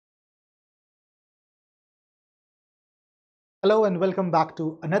Hello and welcome back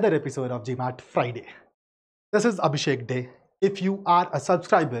to another episode of GMAT Friday. This is Abhishek Day. If you are a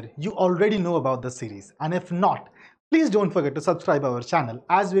subscriber, you already know about the series, and if not, please don't forget to subscribe our channel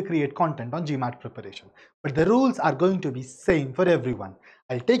as we create content on GMAT preparation. But the rules are going to be same for everyone.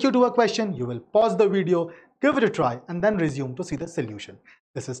 I'll take you to a question, you will pause the video, give it a try, and then resume to see the solution.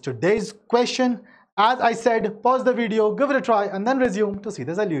 This is today's question. As I said, pause the video, give it a try, and then resume to see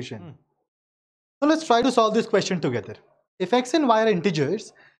the solution. So let's try to solve this question together. If x and y are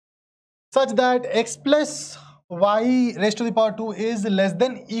integers such that x plus y raised to the power 2 is less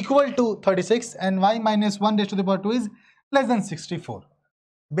than equal to 36 and y minus 1 raised to the power 2 is less than 64.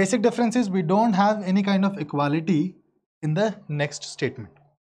 Basic difference is we don't have any kind of equality in the next statement.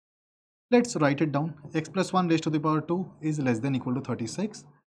 Let's write it down. X plus 1 raised to the power 2 is less than equal to 36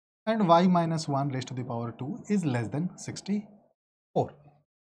 and y minus 1 raised to the power 2 is less than 64.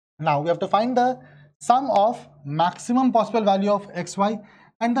 Now we have to find the sum of maximum possible value of xy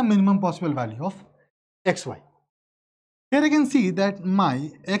and the minimum possible value of xy. Here you can see that my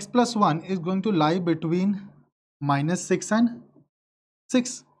x plus 1 is going to lie between minus 6 and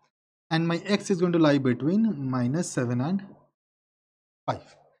 6 and my x is going to lie between minus 7 and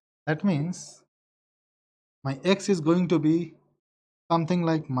 5. That means my x is going to be something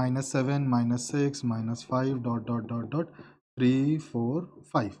like minus 7, minus 6, minus 5, dot, 3, 4,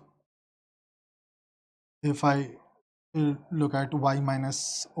 5. If I look at y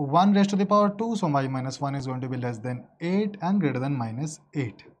minus 1 raised to the power 2, so y minus 1 is going to be less than 8 and greater than minus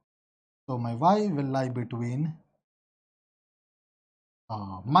 8. So my y will lie between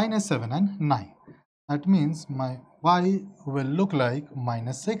minus 7 and 9. That means my y will look like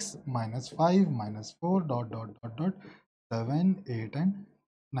minus 6, minus 5, minus 4, dot, 7, 8 and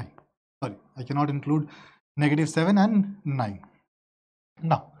 9. Sorry, I cannot include negative 7 and 9.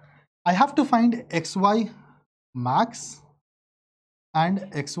 Now, I have to find xy max and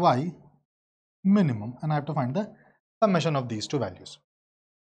xy minimum, and I have to find the summation of these two values.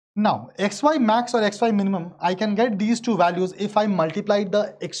 Now, xy max or xy minimum, I can get these two values if I multiply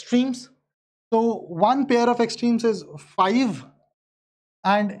the extremes. So, one pair of extremes is 5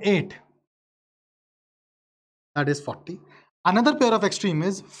 and 8. That is 40. Another pair of extreme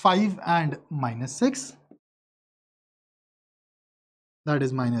is 5 and minus 6. That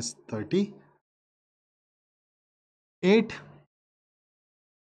is minus 30. 8,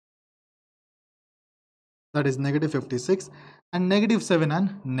 that is negative 56, and negative 7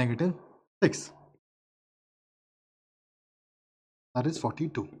 and negative 6, that is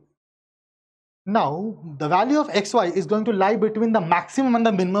 42. Now, the value of xy is going to lie between the maximum and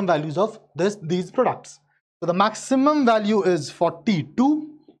the minimum values of these products. So, the maximum value is 42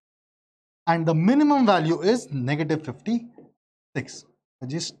 and the minimum value is negative 56.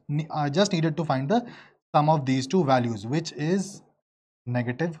 I just needed to find the sum of these two values, which is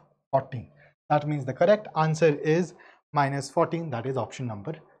negative 14. That means the correct answer is minus 14. That is option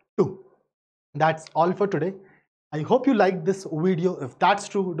number 2. That's all for today. I hope you liked this video. If that's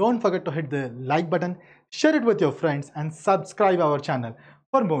true, don't forget to hit the like button, share it with your friends, and subscribe our channel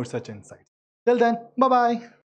for more such insights. Till then, bye-bye.